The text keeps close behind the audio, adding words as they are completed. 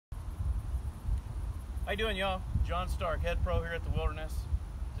How you doing, y'all? John Stark, head pro here at the Wilderness.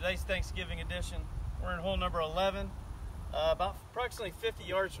 Today's Thanksgiving edition. We're in hole number 11, about approximately 50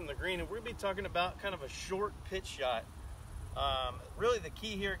 yards from the green, and we're gonna be talking about kind of a short pitch shot. Really the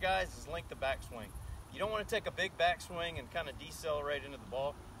key here, guys, is length of backswing. You don't want to take a big backswing and kind of decelerate into the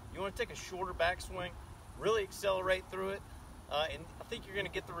ball. You want to take a shorter backswing, really accelerate through it, and I think you're gonna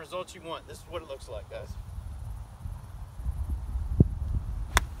get the results you want. This is what it looks like, guys.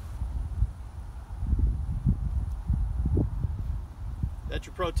 That's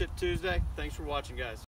your Pro Tip Tuesday. Thanks for watching, guys.